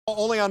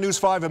Only on News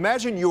 5,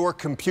 imagine your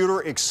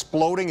computer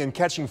exploding and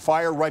catching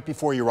fire right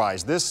before your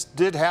eyes. This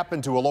did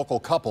happen to a local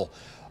couple.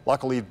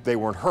 Luckily, they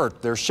weren't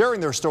hurt. They're sharing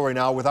their story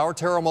now with our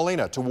Tara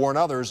Molina to warn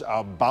others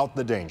about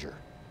the danger.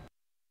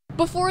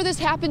 Before this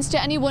happens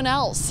to anyone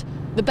else,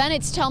 the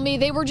Bennetts tell me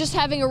they were just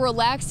having a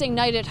relaxing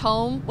night at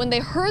home when they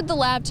heard the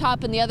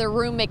laptop in the other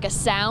room make a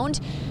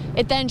sound.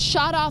 It then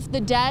shot off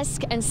the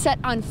desk and set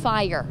on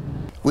fire.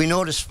 We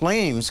noticed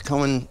flames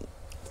coming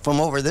from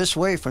over this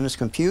way from this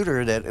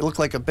computer that it looked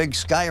like a big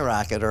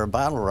skyrocket or a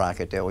bottle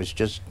rocket that was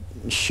just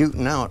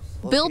shooting out.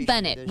 Bill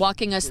Bennett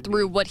walking us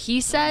through what he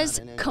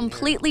says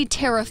completely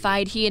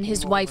terrified he and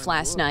his wife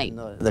last night.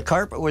 The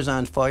carpet was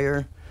on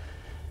fire.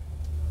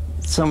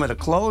 Some of the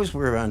clothes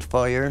were on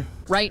fire.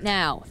 Right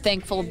now,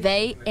 thankful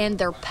they and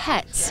their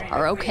pets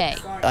are okay.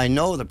 I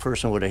know the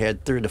person would have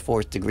had 3rd to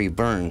 4th degree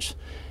burns,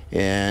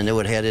 and it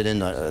would have had it in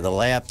the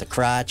lap, the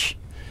crotch,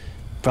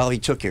 probably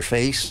took your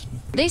face.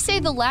 They say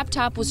the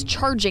laptop was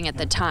charging at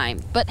the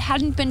time, but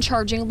hadn't been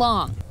charging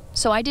long.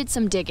 So I did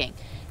some digging,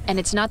 and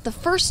it's not the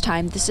first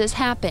time this has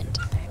happened.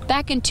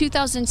 Back in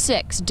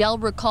 2006, Dell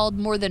recalled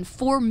more than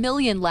 4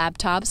 million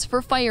laptops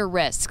for fire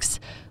risks.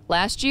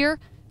 Last year,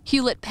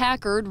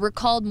 Hewlett-Packard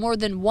recalled more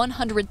than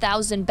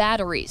 100,000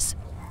 batteries,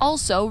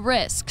 also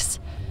risks.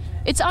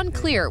 It's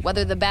unclear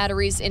whether the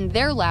batteries in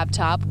their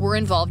laptop were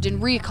involved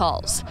in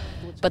recalls,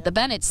 but the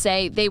Bennetts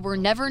say they were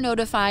never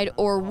notified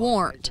or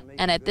warned,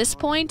 and at this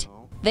point,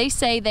 they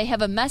say they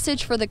have a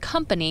message for the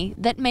company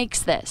that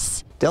makes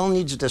this. Dell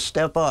needs to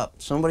step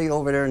up. Somebody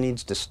over there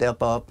needs to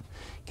step up,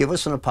 give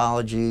us an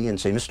apology and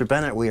say, Mr.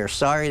 Bennett, we are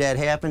sorry that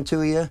happened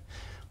to you,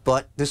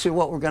 but this is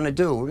what we're going to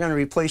do. We're going to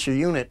replace your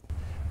unit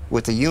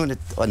with an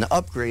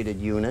upgraded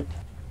unit,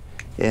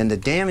 and the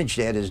damage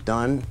that is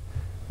done,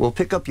 we'll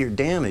pick up your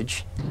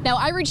damage. Now,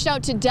 I reached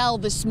out to Dell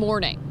this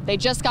morning. They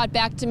just got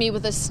back to me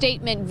with a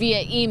statement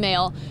via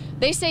email.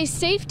 They say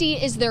safety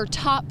is their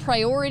top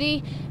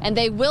priority, and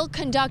they will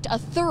conduct a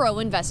thorough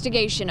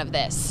investigation of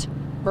this.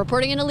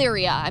 Reporting in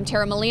Elyria, I'm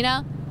Tara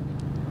Molina,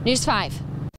 News 5.